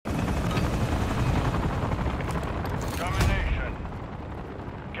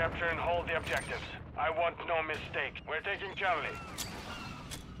Capture and hold the objectives. I want no mistake. We're taking Charlie.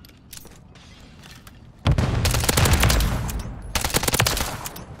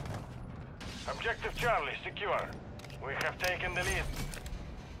 Objective Charlie secure. We have taken the lead.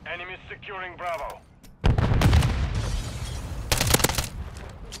 Enemies securing Bravo.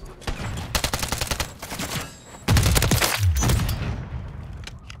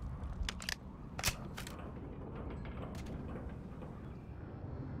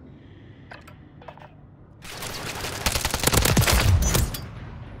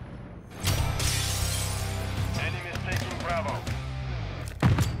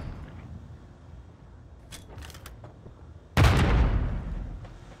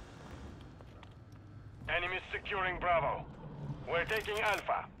 Enemies securing Bravo. We're taking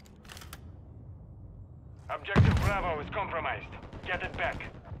Alpha. Objective Bravo is compromised. Get it back.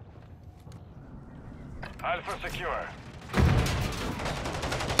 Alpha secure. We're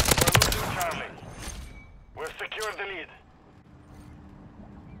losing Charlie. We've secured the lead.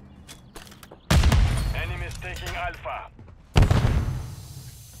 Enemies taking Alpha.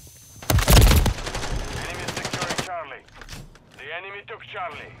 Enemies securing Charlie. The enemy took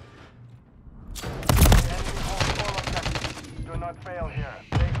Charlie. Do not fail here.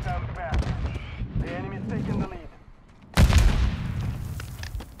 Take down fast. The enemy's taking the lead.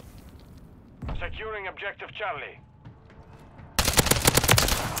 Securing objective Charlie.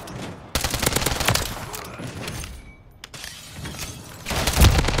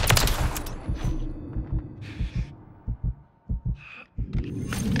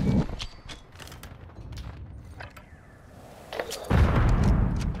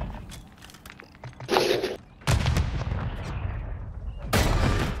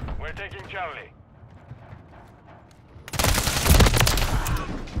 Taking Charlie.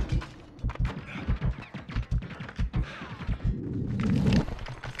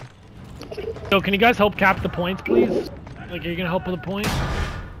 Yo, can you guys help cap the points, please? Like, are you gonna help with the points?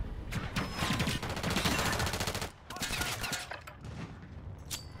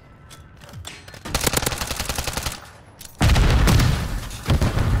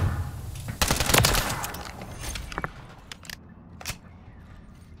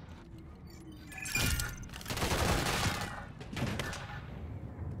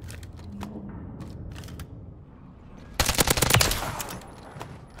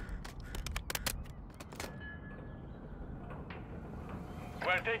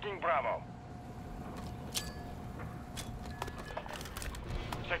 We're taking Bravo.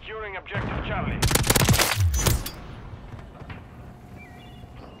 Securing objective Charlie.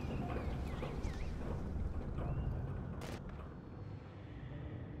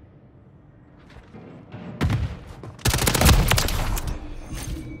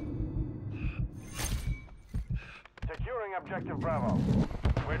 Securing objective Bravo.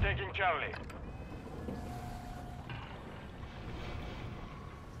 We're taking Charlie.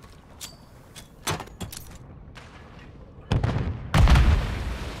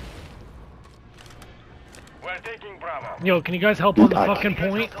 We're taking Bravo. Yo, can you guys help on the fucking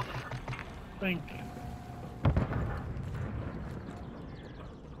point? Thank you.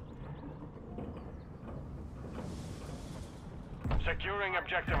 Securing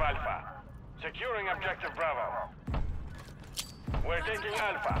objective Alpha. Securing objective Bravo. We're taking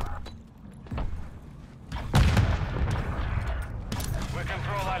Alpha. We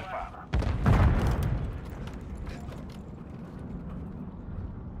control Alpha.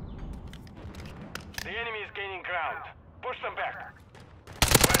 The enemy is gaining ground. Push them back.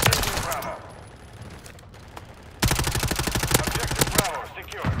 We're taking Bravo. Objective Bravo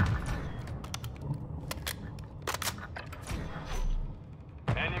secure.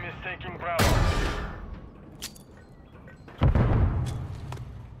 Enemy is taking Bravo.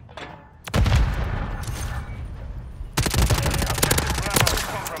 Objective Bravo is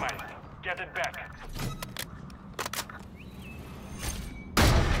compromised. Get it back.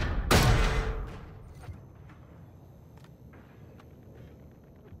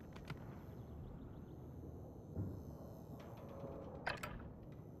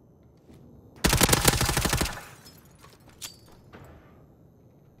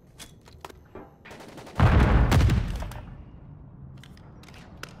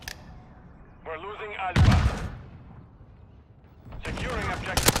 We're losing Alpha. Securing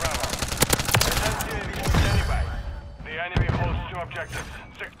objective Bravo. Present UAV standby. The enemy holds 2 objectives.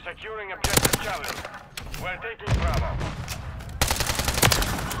 Securing objective Charlie. We're taking Bravo.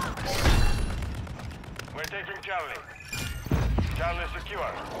 We're taking Charlie. Charlie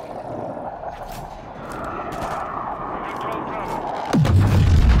secure. We control Bravo.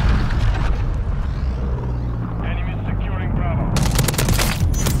 Enemies securing Bravo.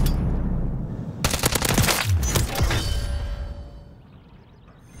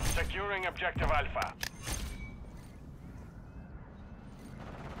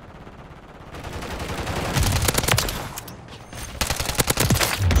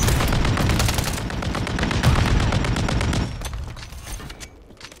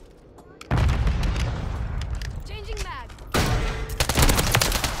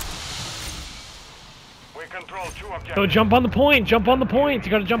 control 2 objectives. Go jump on the point. Jump on the point.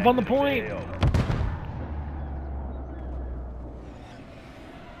 You gotta jump on the point.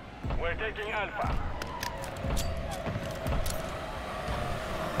 We're taking Alpha.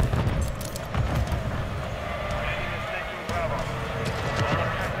 Enemy is taking Bravo. All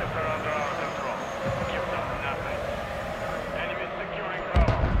objectives are under our control. Give them nothing. Enemy is securing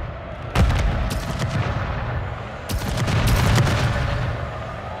Bravo.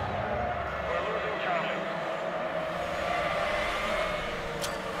 We're losing Charlie.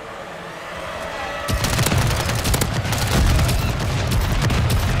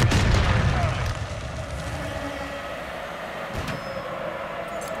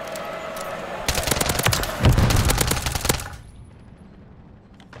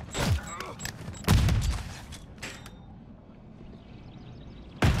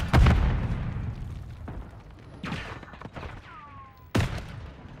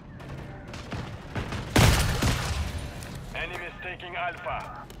 Enemy is taking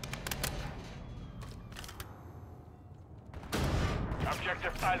Alpha.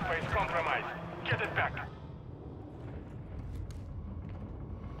 Objective Alpha is compromised. Get it back.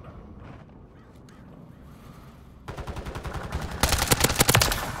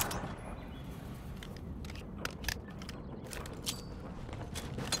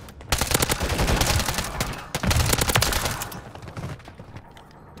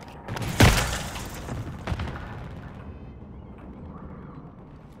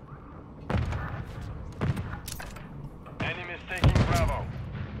 Enemy is taking Bravo.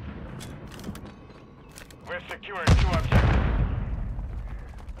 We're securing 2 objectives.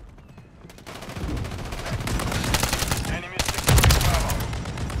 Enemy is securing Bravo.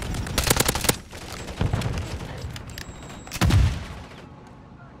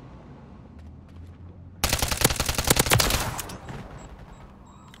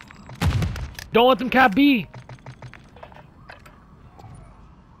 Don't let them cap B.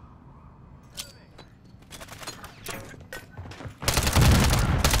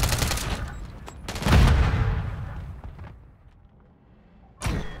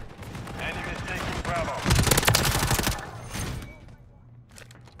 Enemy is taking Bravo.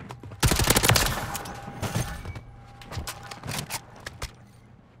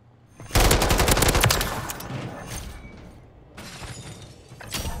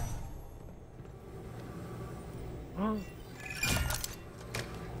 Oh.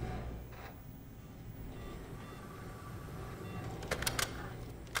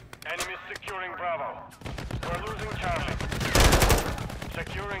 Enemy is securing Bravo. We're losing Charlie.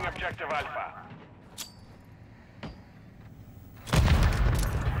 Securing objective Alpha.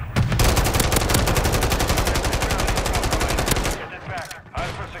 Get it back.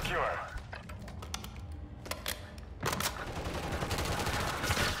 Alpha secure.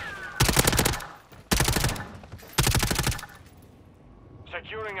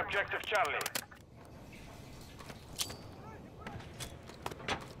 Securing objective Charlie.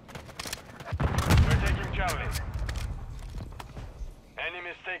 We're taking Charlie. Enemy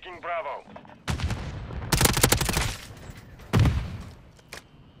is taking Bravo.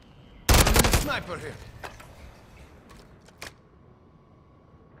 Sniper here.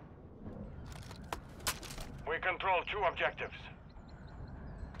 We control 2 objectives.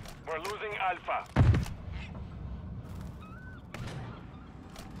 We're losing Alpha.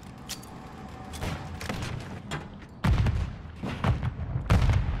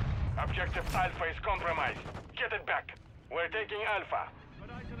 Objective Alpha is compromised. Get it back. We're taking Alpha.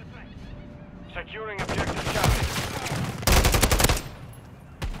 Securing objective Charlie.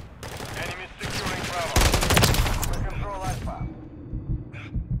 Enemy securing Bravo. We control Alpha.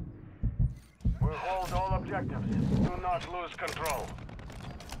 We'll hold all objectives. Do not lose control.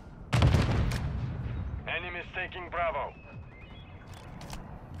 Enemy is taking Bravo.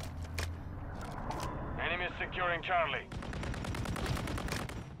 Enemy is securing Charlie.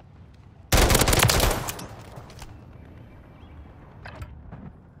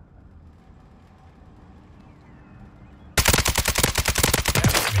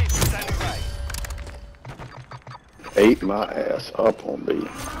 MGB standing by. Ate my ass up on me.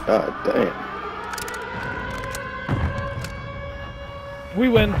 God damn. We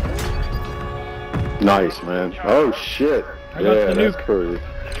win. Nice, man. Oh shit. I got the that's nuke. pretty.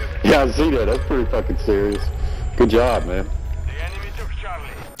 Yeah, I see that. That's pretty fucking serious. Good job, man. The enemy took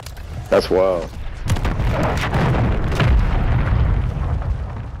Charlie. That's wild.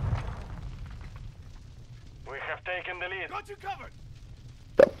 We have taken the lead. Got you covered.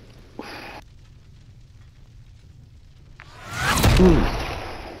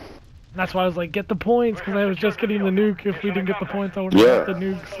 That's why I was like, get the points, because I was just getting the nuke. If we didn't get the points, I would have got the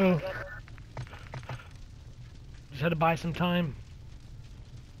nuke, so. Just had to buy some time.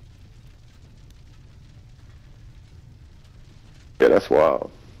 Yeah, that's wild.